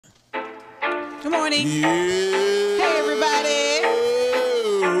Good morning. Yeah. Hey, everybody.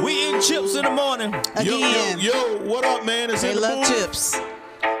 We eating chips in the morning. Again. Yo, what up, man? It's They in the love booth. chips.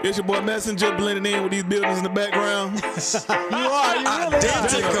 It's your boy Messenja blending in with these buildings in the background. You really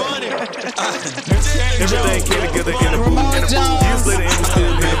Identical. are. Everything came together in the Ramona booth. Jones. You split it in the still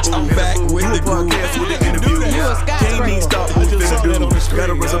in the booth. I'm back with the podcast with the interview. You a Can't even skyscraper. stop what we finna do. Got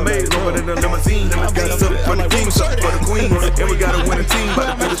a resume over in the limousine. Got something for the king, something for the queen. And we got a winning team by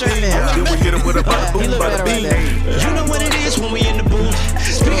the team. Then we get it with a bada boom, bada bing. You know what it is when we in the booth.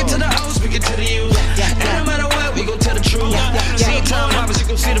 Speaking to the old, speaking to the youth. No matter what, we gon' tell the truth. See time harvest, you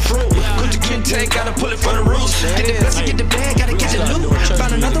gon' see the fruit. Put the Canton, gotta pull it for the roots. Get the best, get the bag, gotta get the loot.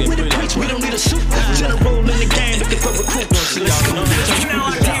 Find another way to preach, we don't need a suit. Tell the roll in the game, looking for recruits. You know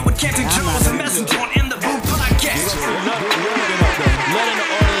I did with CantonJones and Messenja in the booth podcast. Let in the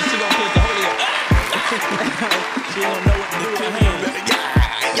audience, she gonna catch the holy. She don't know what to do with her hand.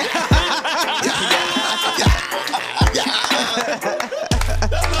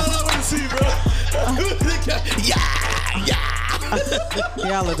 That's all I want to see, bro.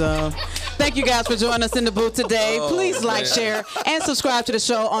 Y'all are dumb. Thank you guys for joining us in the booth today. Please like, share, and subscribe to the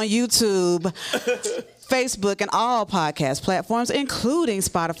show on YouTube, Facebook, and all podcast platforms, including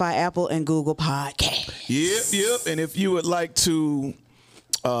Spotify, Apple, and Google Podcasts. Yep. And if you would like to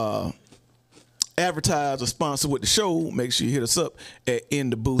advertise or sponsor with the show, make sure you hit us up at In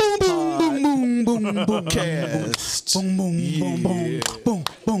the Booth Podcast. Boom, boom, boom, boom, boom,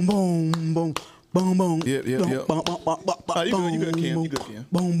 boom, boom, boom. Boom, boom. Yep. You good, Kim. You good, Kim.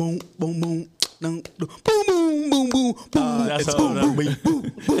 Boom, boom, boom, boom. Boom, boom, boom, boom. That's It's all boom, that boom, means. boom,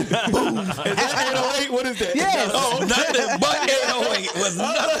 boom. Is that 808? What is that? Yes. Oh, Nothing but 808 was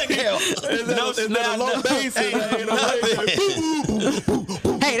nothing else. Is that a snap, low no- bass? Is that 808?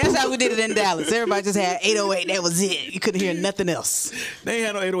 Hey, that's how we did it in Dallas. Everybody just had 808. That was it. You couldn't hear nothing else. They ain't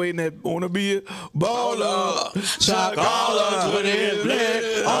had no 808 in that. Wanna be a baller, shot caller, put it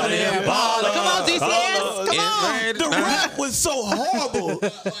play on that baller. Come on, DCS. Come on. The rap was so horrible.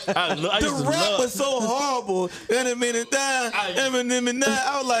 The rap was so horrible. And a minute down, Eminem and that.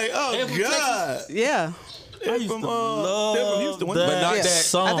 I was like, oh God. Yeah. They're from Houston. But wasn't not they? that I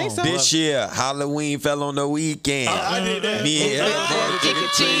song. think so. This year, Halloween fell on the weekend. I did that. Me and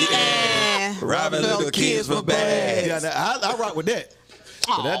robbing little kids for bags. Yeah, I rock with that.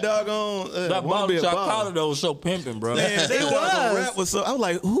 So that doggone That wanna be bottle a shot baller. collar though was so pimping, bro. Man, they doggone rap was so. I was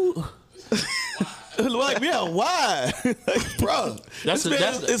like, who? Like, yeah, why? Like, bro,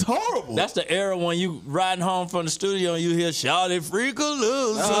 it's horrible. That's the era when you riding home from the studio and you hear "Shout it, freak a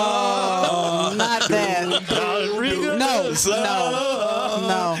loser." Oh, not that. No,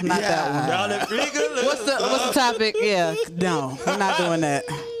 not that one. Shout it, freak a loser. What's the topic? Yeah, no, I'm not doing that.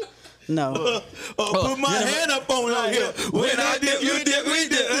 No. Put my hand up on out here. When I dip, you dip, we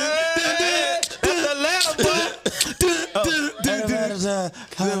dip. That's the last part.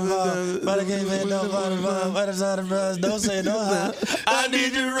 Don't say no how. I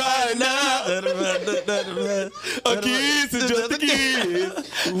need you right now. A kiss is just a kiss.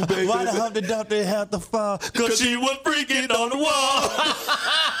 Why the hell did Dumpty have to fall? Cause she was freaking on the wall.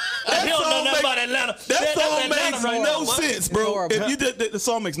 He don't know nothing about Atlanta. That song makes no What? sense, bro. Horrible. If you did, the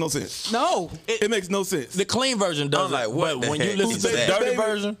song makes no sense. No. It makes no sense. The clean version does I'm like, it, what but the when you heck listen is to the that? dirty Baby.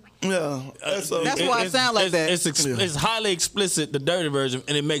 version, Yeah, that's That's why it sound like that. It's highly explicit, the dirty version,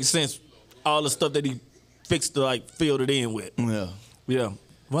 and it makes sense. All the stuff that he fixed to like filled it in with. Yeah.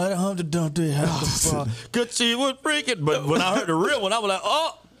 Why the Humpty Dumpty have to fall? Cause she was freaking. But when I heard the real one, I was like,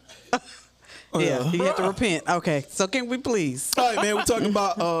 oh. Yeah, you have to repent. Okay, so can we please? All right, man. We're talking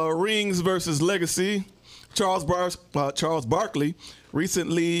about rings versus legacy. Charles Barkley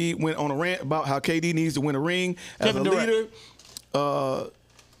recently went on a rant about how KD needs to win a ring Kevin as a Durant. leader.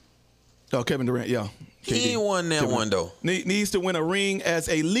 Kevin Durant, yeah. He ain't won that one, though. Needs to win a ring as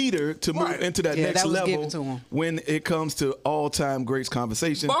a leader to move into that Yeah, next that was level given to him. when it comes to all-time greats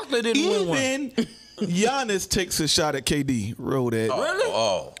conversation. Barkley didn't win one. Even Giannis takes a shot at KD. Roll that.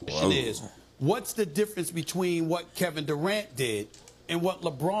 Oh, Question is, what's the difference between what Kevin Durant did and what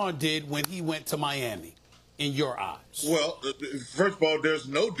LeBron did when he went to Miami, in your eyes? Well, first of all, there's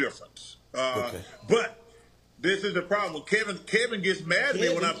no difference. But this is the problem. Kevin gets mad at me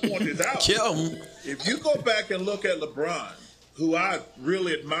when I point this out. kill him. If you go back and look at LeBron, who I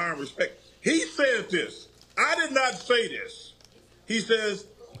really admire and respect, he says this. I did not say this. He says,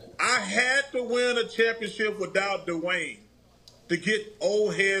 I had to win a championship without Dwayne to get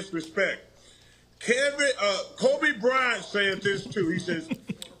old heads respect. Kobe Bryant said this too. He says,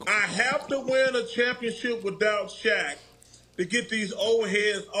 I have to win a championship without Shaq to get these old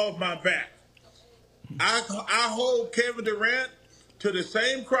heads off my back. I hold Kevin Durant to the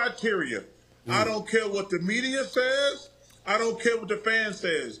same criteria. I don't care what the media says. I don't care what the fan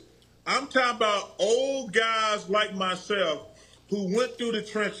says. I'm talking about old guys like myself who went through the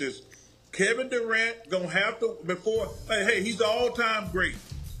trenches. Kevin Durant gonna have to hey, he's an all-time great.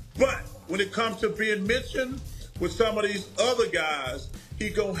 But when it comes to being mentioned with some of these other guys,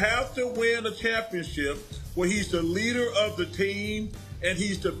 he's gonna have to win a championship where he's the leader of the team and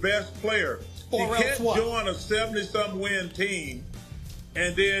he's the best player. He can't join a 70-something win team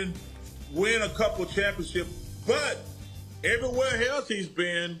and then win a couple championships. But everywhere else he's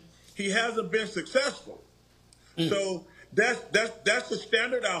been, he hasn't been successful. So that's the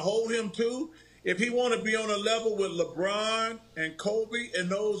standard I hold him to. If he want to be on a level with LeBron and Kobe and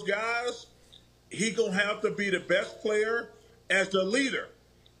those guys, he gonna have to be the best player as the leader,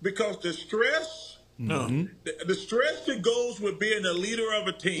 because the stress, the stress that goes with being the leader of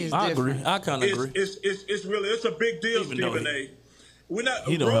a team. I agree. I kind of agree. It's a big deal, Stephen A. We're not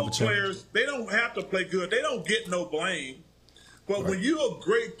role players. They don't have to play good. They don't get no blame. But when you're a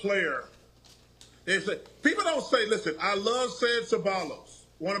great player, they say, people don't say, listen, I love Sid Ceballos,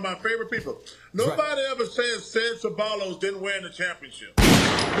 one of my favorite people. Nobody ever said Sid Ceballos didn't win the championship.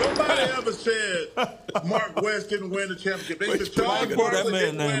 Nobody ever said Mark West didn't win the championship. They said Charles Barkley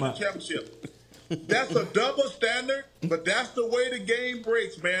didn't win the championship. That's a double standard, but that's the way the game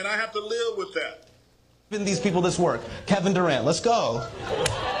breaks, man. I have to live with that. Giving these people this work. Kevin Durant, let's go.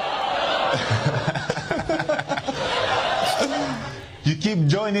 You keep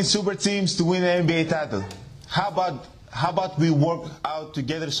joining super teams to win an NBA title. How about we work out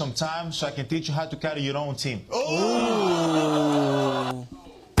together sometime so I can teach you how to carry your own team? Oh.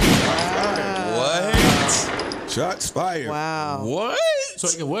 What? Shots fired. Wow. What?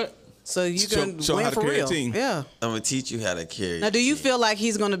 So what? So you can win for real. Yeah. I'm gonna teach you how to carry. Now, do you feel like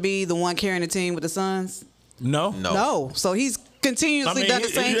he's going to be the one carrying the team with the Suns? No. So he's continuously done the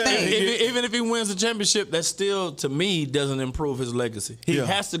same thing. Even if he wins the championship, that still, to me, doesn't improve his legacy. He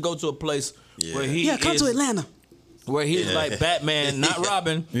has to go to a place where he come to Atlanta. Where he's like Batman, not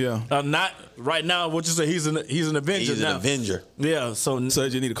Robin. Not right now. What you say? He's an Avenger. He's an Avenger. Yeah. So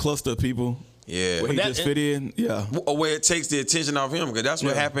you need a cluster of people. Yeah. Where he just fit in. Yeah. Or where it takes the attention off him, because that's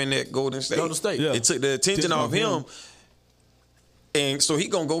what happened at Golden State. It took the attention off him. And so he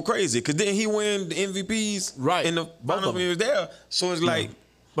gonna go crazy, because then he win the MVPs in the final when he was there. So it's like,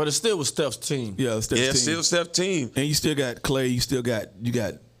 but it still was Steph's team. Yeah, Steph's team. Still Steph's team. And you still got Clay. You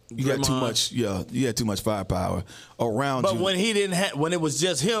got too much. Yeah, you had too much firepower around you. But when he didn't have, when it was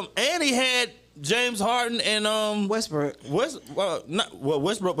just him, and he had James Harden and Westbrook.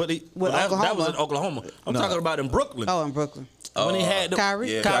 Westbrook, but that was in Oklahoma. I'm talking about in Brooklyn. Oh, in Brooklyn. When he had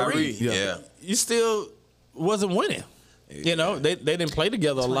Kyrie. You still wasn't winning. You know, they didn't play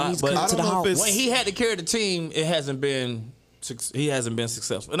together a lot, but I don't know if when he had to carry the team, he hasn't been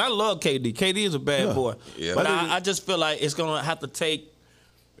successful. And I love KD. KD is a bad boy, but I just feel like it's gonna have to take,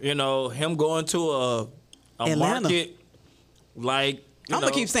 him going to a market like. I'm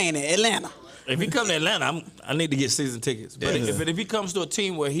gonna keep saying it, Atlanta. If he come to Atlanta, I need to get season tickets. But if he comes to a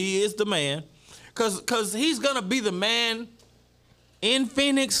team where he is the man, because he's gonna be the man in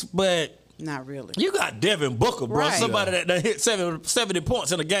Phoenix, but. Not really. You got Devin Booker, bro. Right. Somebody that hit 70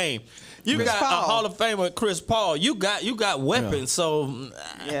 points in a game. You got a Hall of Famer, Chris Paul. You got weapons. So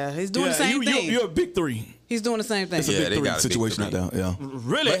he's doing the same thing. You're a big three. He's doing the same thing. It's a big three situation out there. Yeah.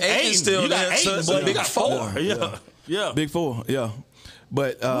 Really? But Aiden's still you got there, Aiden, so but you got four. Yeah. Big four. Yeah.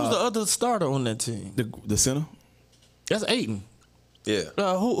 But who's the other starter on that team? The center. That's Aiden. Yeah.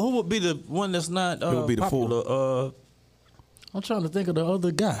 Who would be the one that's not would be the popular? four. I'm trying to think of the other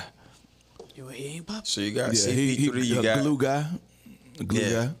guy. He ain't popular. So you got CP3, you got glue guy. The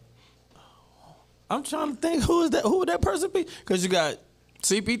glue guy. I'm trying to think who would that person be? Because you got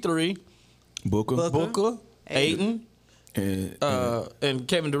CP3, Booker, Aiden, and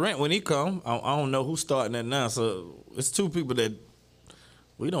Kevin Durant when he come. I don't know who's starting that now. So it's two people that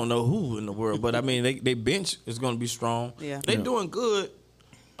we don't know who in the world. But I mean, they bench is going to be strong. Yeah, they doing good.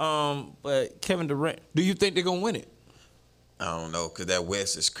 But Kevin Durant, do you think they're gonna win it? I don't know, because that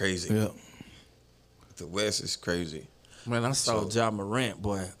West is crazy. Yeah. The West is crazy. Man, I saw Ja Morant,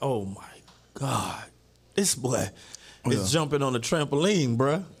 boy. Oh my God, this boy is jumping on the trampoline,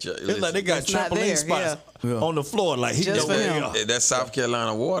 bro. It's like they got trampoline spots on the floor, like he just for him. That's South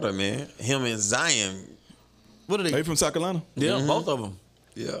Carolina water, man. Him and Zion. What are they? Are you from South Carolina? Yeah, both of them.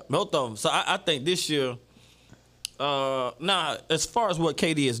 Yeah, both of them. So I think this year, now as far as what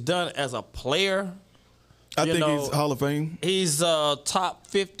KD has done as a player. I think he's Hall of Fame. He's top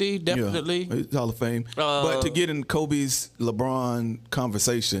 50, definitely. Yeah, he's Hall of Fame. But to get in Kobe's LeBron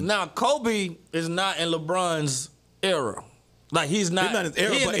conversation. Now, Kobe is not in LeBron's era. Like he's not in his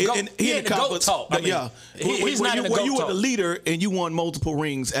era, but he in the GOAT talk. I mean, yeah, he's not in the GOAT talk. You were the leader and you won multiple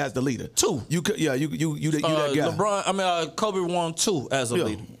rings as the leader. 2. You that guy. LeBron. Kobe won 2 as a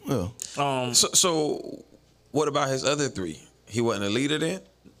leader. Yeah. So what about his other 3? He wasn't a leader then.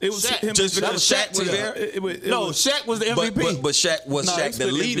 It was Shaq. Just because Shaq was there. Shaq was the MVP. But Shaq was Shaq the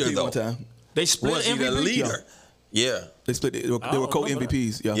leader though. They split was he the leader? Yeah. They split. They were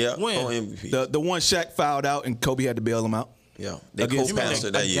co-MVPs. Yeah. When? Co-MVP. The one Shaq fouled out and Kobe had to bail him out. Yeah. They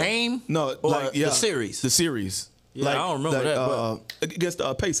co-passed that year. Game? No, the series. The series. Yeah, I don't remember that. Against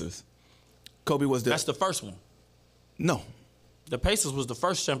the Pacers. Kobe was there. That's the first one. No. The Pacers was the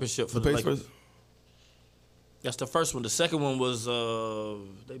first championship for the Lakers. That's the first one. The second one was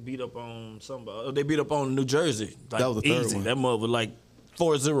they beat up on somebody. They beat up on New Jersey. Like, that was the third one. That mother was like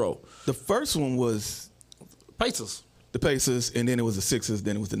 4-0. The first one was Pacers. The Pacers, and then it was the Sixers,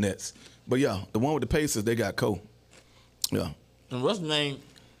 then it was the Nets. But yeah, the one with the Pacers, they got Cole. Yeah. And what's the name?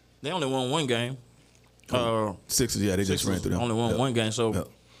 They only won 1 game. Sixers, yeah, they just ran through them. Only won 1 game, so.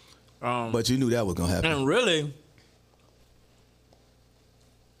 But you knew that was gonna happen. And really,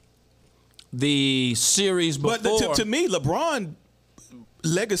 the series before. But to me, LeBron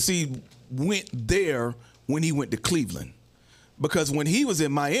legacy went there when he went to Cleveland. Because when he was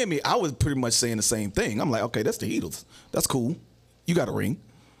in Miami, I was pretty much saying the same thing. I'm like, okay, that's the Heatles. That's cool. You got a ring.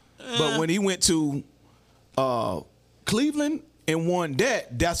 But when he went to Cleveland and won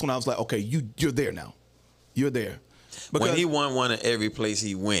that's when I was like, okay, you're there now. You're there. Because when he won one at every place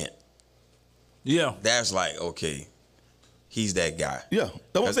he went. Yeah. That's like, okay, he's that guy. Yeah.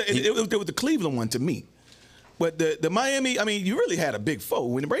 That's what I'm saying. It was the Cleveland one to me. But the Miami, I mean, you really had a big foe.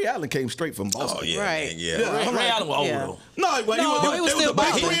 When Ray Allen came straight from Boston. Oh, yeah. Right. Man, yeah. Ray Allen was old, though. No, he was still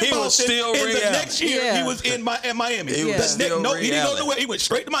Boston. He was still Ray Allen. And the next year, he was in Miami. He was still Ray Allen. He didn't go nowhere. He went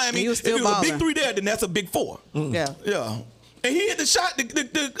straight to Miami. He was still if it was a big 3 there, then that's a big 4. Yeah. Yeah. And he hit the shot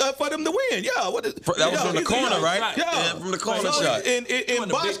for them to win. Yeah. That was from the corner, right? Yeah. From the corner shot. And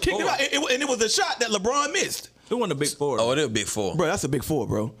Bosh kicked it out. And it was a shot that LeBron missed. It wasn't a big 4. Oh, it was a big 4. Bro, that's a big 4,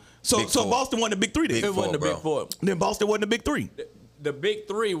 bro. So Boston won the big 3 then. It wasn't a big 4. Then Boston wasn't a big 3. The big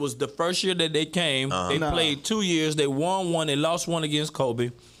 3 was the first year that they came. They played 2 years. They won 1. They lost 1 against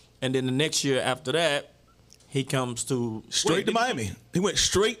Kobe. And then the next year after that, he comes to straight to Miami. He went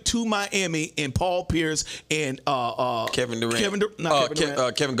straight to Miami, and Paul Pierce and Kevin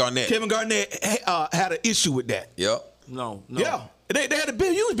Durant. Kevin Garnett. Kevin Garnett had an issue with that. Yep. No. Yeah. They had a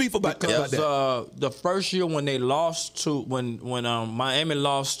big huge beef about that. The first year when they lost to when Miami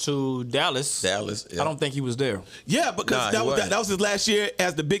lost to Dallas. Yeah. I don't think he was there. Yeah, because that was his last year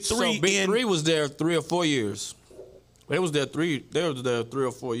as the big 3. So big 3 was there 3 or 4 years. They was there 3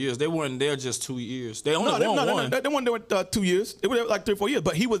 or 4 years. They weren't there just 2 years. They only won 1. They weren't there 2 years. They were there like 3 or 4 years.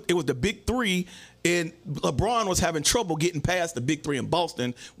 But it was the big 3, and LeBron was having trouble getting past the big 3 in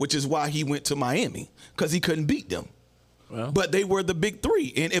Boston, which is why he went to Miami, because he couldn't beat them. Well, but they were the big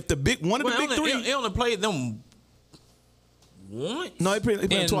 3, and if the big 3, he only played them once. No, he played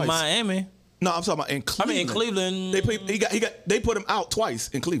them twice in Miami. No, I'm talking about in Cleveland. I mean, in Cleveland. They put him out twice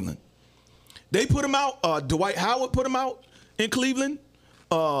in Cleveland. They put him out. Dwight Howard put him out in Cleveland.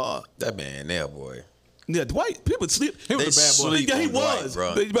 That man there, boy. Yeah, Dwight. People sleep. He was a bad boy. Yeah, he was.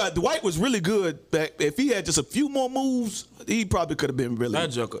 But Dwight was really good. Back if he had just a few more moves, he probably could have been really.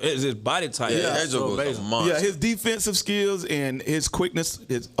 That joker is his body type. Yeah, that joker was a monster. Yeah, his defensive skills and his quickness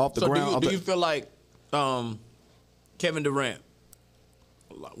is off the ground. Do you feel like Kevin Durant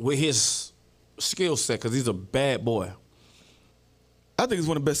with his skill set, because he's a bad boy? I think he's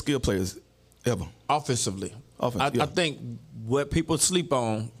one of the best skill players ever. Offensively. I think what people sleep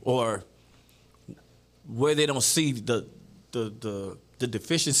on, or where they don't see the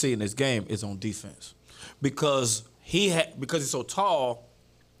deficiency in his game, is on defense. Because he's so tall,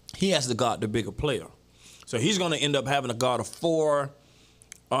 he has to guard the bigger player. So he's going to end up having to guard a 4,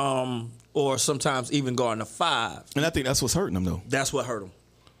 or sometimes even guarding a 5. And I think that's what's hurting him, though. That's what hurt him.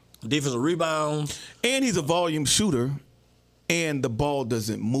 Defensive rebound. And he's a volume shooter, and the ball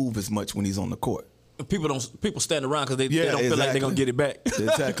doesn't move as much when he's on the court. People stand around because they don't feel like they're gonna get it back.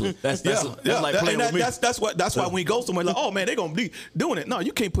 Exactly. That's like playing with me. That's why when he goes somewhere, like, oh man, they're gonna be doing it. No,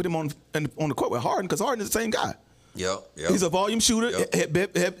 you can't put him on the court with Harden, because Harden is the same guy. Yep. He's a volume shooter.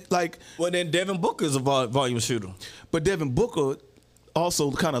 Well, then Devin Booker is a volume shooter. But Devin Booker also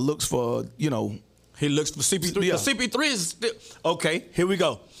kind of looks for, he looks for CP3. Yeah. CP3 is still okay. Here we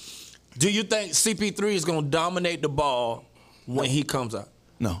go. Do you think CP3 is gonna dominate the ball when he comes out?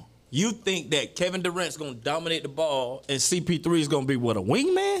 No. You think that Kevin Durant's going to dominate the ball and CP3 is going to be a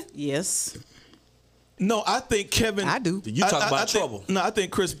wingman? Yes. No, I think Kevin. I do. You talk about trouble. No, I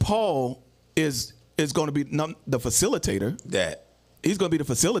think Chris Paul is is going to be the facilitator. He's going to be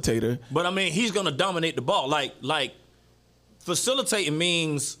the facilitator. But I mean, he's going to dominate the ball. Like facilitating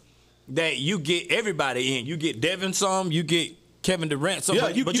means that you get everybody in. You get Devin some, you get Kevin Durant some. Yeah,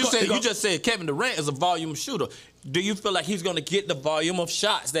 you just said Kevin Durant is a volume shooter. Do you feel like he's going to get the volume of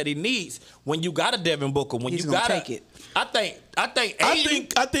shots that he needs when you got a Devin Booker? When he's you got take it. I think Ayton,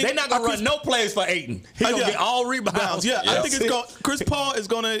 they're not going to run no plays for Ayton. He's going to get all rebounds. Yeah, I think it's going. Chris Paul is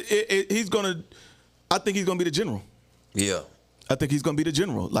going to. He's going to. I think he's going to be the general. Yeah. I think he's gonna be the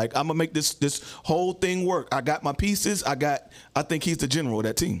general. Like, I'm gonna make this whole thing work. I got my pieces. I think he's the general of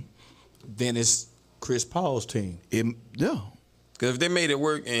that team. Then it's Chris Paul's team. Yeah. Because if they made it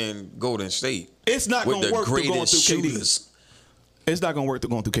work in Golden State, it's not gonna work through going through shooters, KD. It's not gonna work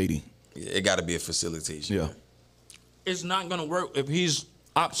through going through KD. It got to be a facilitation. Yeah. It's not gonna work if he's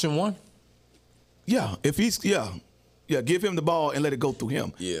option one. Yeah. If he's give him the ball and let it go through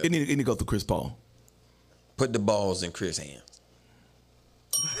him. Yeah. It need to go through Chris Paul. Put the balls in Chris' hands.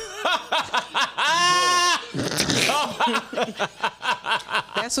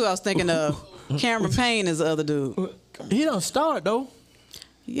 That's who I was thinking of. Cameron Payne is the other dude. He don't start though.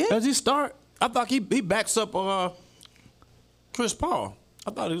 Yeah. Does he start? I thought he backs up Chris Paul.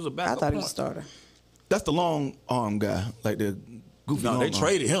 I thought he was a backup. I thought he was a starter. That's the long arm guy, like the goofy. No, they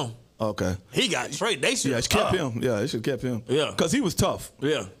traded him. Okay. He got traded. They should. Yeah, kept him. Yeah, they should kept him. Yeah, because he was tough.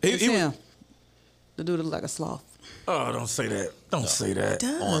 Yeah, he was, the dude looked like a sloth. Oh, don't say that. Don't say that.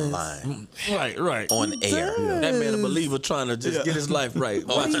 Online. Right. On air. Yeah. That man a believer trying to just get his life right.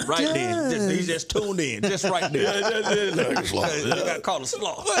 Watch it right then. He just tuned in. Just right there. Like a sloth. You got called a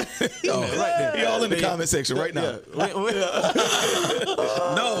sloth. Right there. He all in the comment section right now.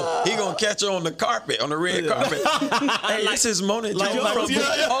 No, he gonna catch her on the carpet, on the red carpet. Hey, this is Mona Jones from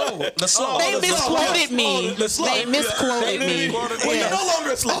the sloth. They misquoted me. They misquoted me. Well, you're no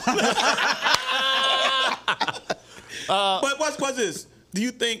longer a sloth. But what's this? Do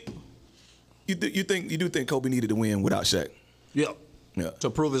you think you do think Kobe needed to win without Shaq? Yeah. Yeah. To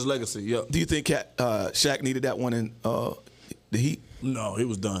prove his legacy. Yeah. Do you think Shaq needed that one in the Heat? No, he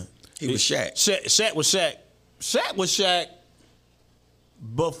was done. He was Shaq. Shaq was Shaq. Shaq was Shaq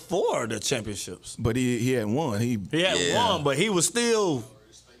before the championships. But he hadn't won. He hadn't won, but he was still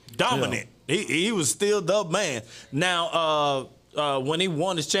dominant. Yeah. He was still the man. Now, when he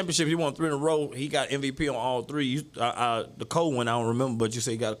won his championship, he won 3 in a row. He got MVP on all 3. The cold one, I don't remember, but you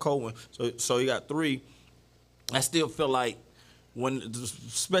say he got a cold one. So he got 3. I still feel like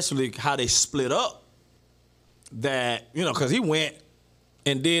especially how they split up, that, because he went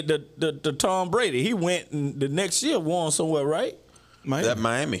and did the Tom Brady. He went and the next year won somewhere, right?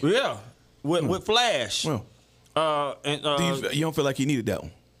 Miami. Yeah, with Flash. Well, and you don't feel like he needed that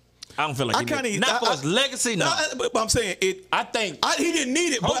one? I don't feel like he needed it. Not for his legacy, no. But I'm saying it. I think he didn't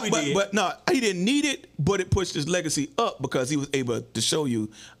need it, but no, he didn't need it. But it pushed his legacy up because he was able to show you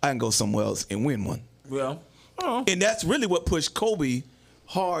I can go somewhere else and win one. Yeah, and that's really what pushed Kobe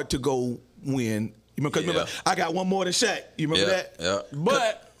hard to go win. Remember, I got one more than Shaq. You remember that? Yeah.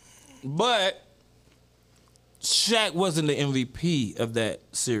 But Shaq wasn't the MVP of that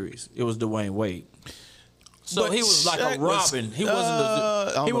series. It was Dwayne Wade. So he was like a Robin. He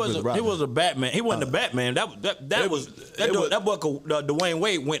wasn't. He was a Batman. He wasn't a Batman. That boy, Dwayne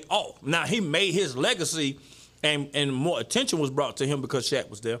Wade went off. Now he made his legacy, and more attention was brought to him because Shaq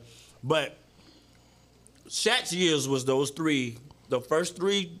was there. But Shaq's years was those 3, the first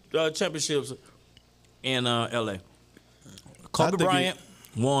 3 championships in L.A. Kobe Bryant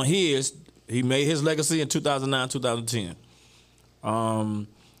won his. He made his legacy in 2009, 2010.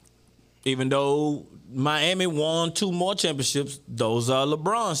 Even though Miami won 2 more championships, those are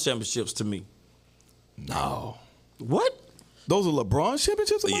LeBron's championships to me. No. What? Those are LeBron's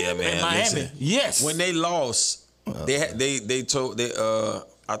championships? Yeah, man. In Miami. Listen, yes. When they lost, they told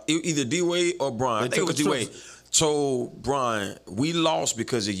either D Wade or Bron. I think it was D Wade. Told Bron, we lost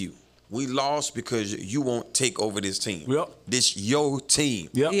because of you. We lost because you won't take over this team. Yep. This your team.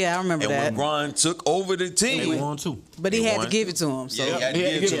 Yep. Yeah, I remember that. And when Bron took over the team, they won 2. But he had to give it to him. So he had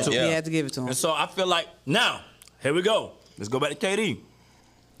to give it to him. And so I feel like now, here we go. Let's go back to KD.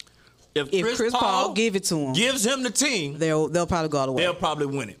 If Chris Paul give it to him, gives him the team, they'll probably go all the way. They'll probably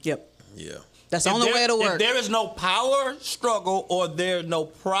win it. Yep. Yeah. That's the only way it'll work. If there is no power struggle or there's no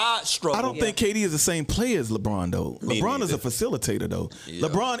pride struggle. I don't think KD is the same player as LeBron, though. LeBron is a facilitator, though. Yeah.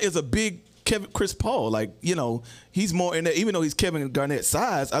 LeBron is a big Chris Paul. Like, he's more in that. Even though he's Kevin Garnett's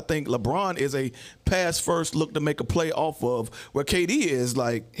size, I think LeBron is a pass first, look to make a play off of, where KD is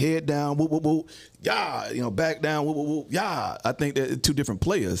like head down, whoop, whoop, whoop, yeah, back down, whoop, whoop, whoop, yeah. I think they're 2 different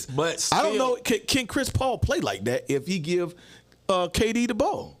players. But still, I don't know, can Chris Paul play like that if he give KD the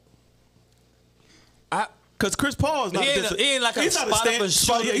ball? Because Chris Paul is not. He ain't like a spot-up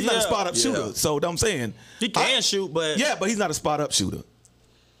shooter. Yeah, he's not a spot-up shooter. So I'm saying he can shoot, but but he's not a spot-up shooter.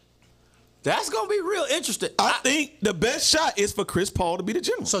 That's gonna be real interesting. I think the best shot is for Chris Paul to be the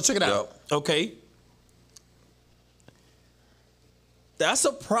general. So check it out. Okay, that's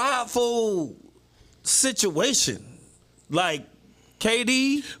a prideful situation. Like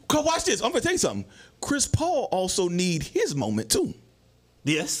KD. Cause watch this. I'm gonna tell you something. Chris Paul also need his moment too.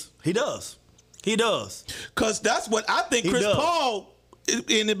 Yes, he does. He does. Cause that's what I think. Chris Paul.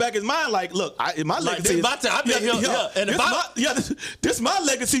 In the back of his mind, like, look, my legacy. This my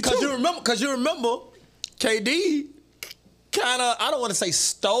legacy too. Because you remember, KD kind of, I don't want to say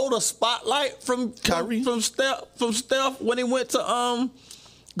stole the spotlight from Kyrie, from Steph when he went to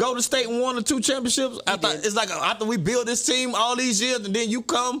Golden State and won the 2 championships. It's like after we build this team all these years, and then you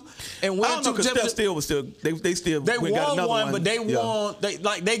come and win 2 championships. They won one, but they won.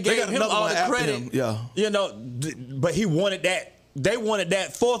 They gave him all the credit. You know, but he wanted that. They wanted that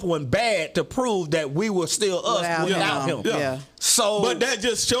 4th one bad to prove that we were still us without him. Yeah. So, but that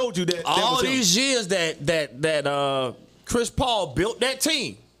just showed you that all these years that Chris Paul built that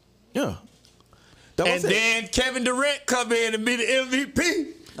team. Yeah. And then Kevin Durant come in and be the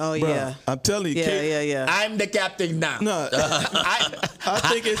MVP. Oh, bruh, yeah. I'm telling you. Yeah. I'm the captain now. No, I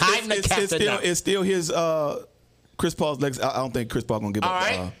think it's still his Chris Paul's legs. I don't think Chris Paul gonna give up.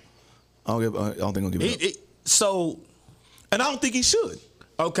 Right. I don't think he'll give it up. So. And I don't think he should.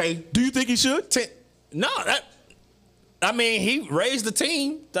 Okay. Do you think he should? No. I mean, he raised the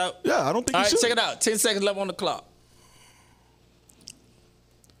team. Yeah, I don't think he should. Check it out. 10 seconds left on the clock.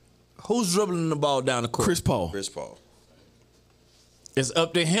 Who's dribbling the ball down the court? Chris Paul. Chris Paul. It's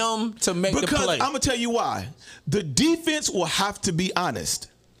up to him to make the play. I'm going to tell you why. The defense will have to be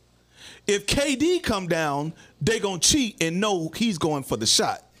honest. If KD come down, they going to cheat and know he's going for the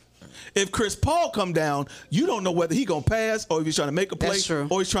shot. If Chris Paul come down, you don't know whether he gonna pass or if he's trying to make a play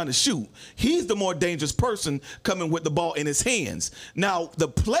or he's trying to shoot. He's the more dangerous person coming with the ball in his hands. Now the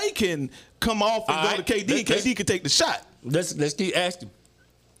play can come off and go to KD. KD can take the shot. Let's keep asking.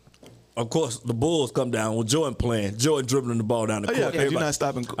 Of course, the Bulls come down with Jordan playing. Jordan dribbling the ball down the court. Yeah, you're not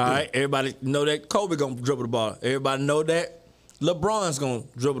stopping. All right, everybody know that Kobe gonna dribble the ball. Everybody know that LeBron's gonna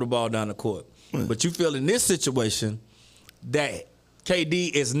dribble the ball down the court. But you feel in this situation that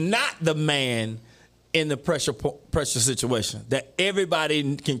KD is not the man in the pressure situation. That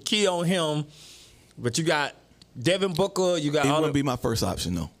everybody can key on him, but you got Devin Booker. You got. He wouldn't be my first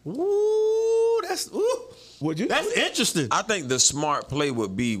option though. Ooh, Would you? That's interesting. I think the smart play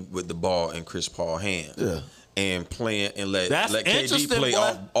would be with the ball in Chris Paul's hands. Yeah. And playing and let KD play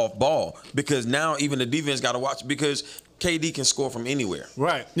off ball, because now even the defense got to watch, because KD can score from anywhere.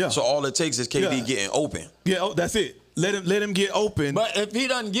 Right. Yeah. So all it takes is KD getting open. Yeah. That's it. Let him get open. But if he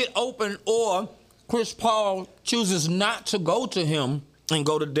doesn't get open, or Chris Paul chooses not to go to him and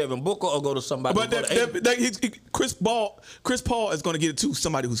go to Devin Booker or go to somebody. But Chris Paul is going to get it to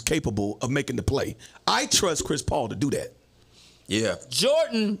somebody who's capable of making the play. I trust Chris Paul to do that. Yeah.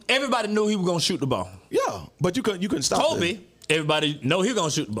 Jordan, everybody knew he was going to shoot the ball. Yeah, but you couldn't stop Kobe, everybody know he going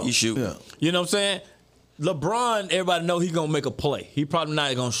to shoot the ball. He shoot. Yeah. You know what I'm saying? LeBron, everybody know he's going to make a play. He probably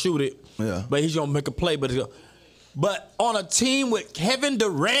not going to shoot it, but he's going to make a play. But on a team with Kevin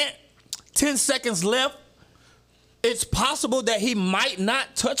Durant, 10 seconds left, it's possible that he might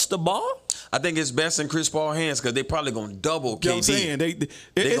not touch the ball. I think it's best in Chris Paul's hands because they probably going to double KD. You know what I'm saying?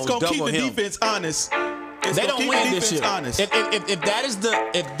 It's going to keep the defense honest. They don't win this year. Honest. If that is the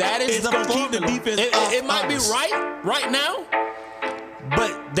formula, it might be right now,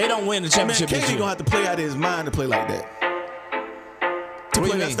 but they don't win the championship this year. KD going to have to play out of his mind to play like that. To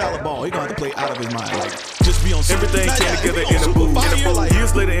play that style of ball, he's going to have to play out of his mind. Like, just be on everything came together in a booth.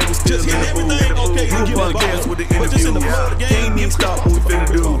 Years later, and we still in the booth. Group podcast with the interview. Ain't even stop what we finna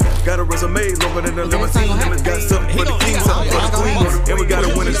do. Got a resume longer than a limousine. Got something for the king, something for the queen. And we got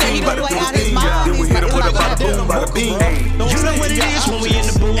to win a team by the 15. Then we hit him with a bada boom, bada beam. You know what it is when we in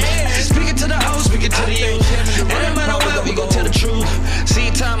the booth. Speaking to the old, speaking to the youth. And no matter what, we gon' tell the truth.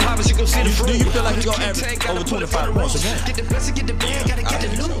 See time hoppers, you gon' see the fruit. Do you feel like you're going to average over 25 points a game? Get the best, get the band, gotta get the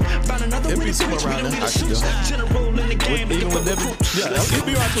loot. Find another way to switch, we don't need a suit. General in the game, even with Devin, it'll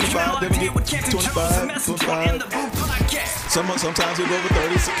be around 25. Devin get 25. Sometimes he'll go over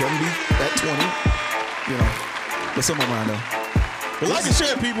 30. So Kevin be at 20. You know, but somewhere around there. But like and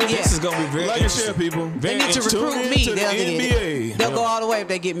share, people. This is gonna be very like and share, people. They need to recruit me. They'll go all the way if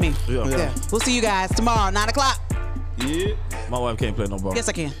they get me. Yeah. We'll see you guys tomorrow, 9 o'clock. Yeah. My wife can't play no ball. Yes,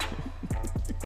 I can.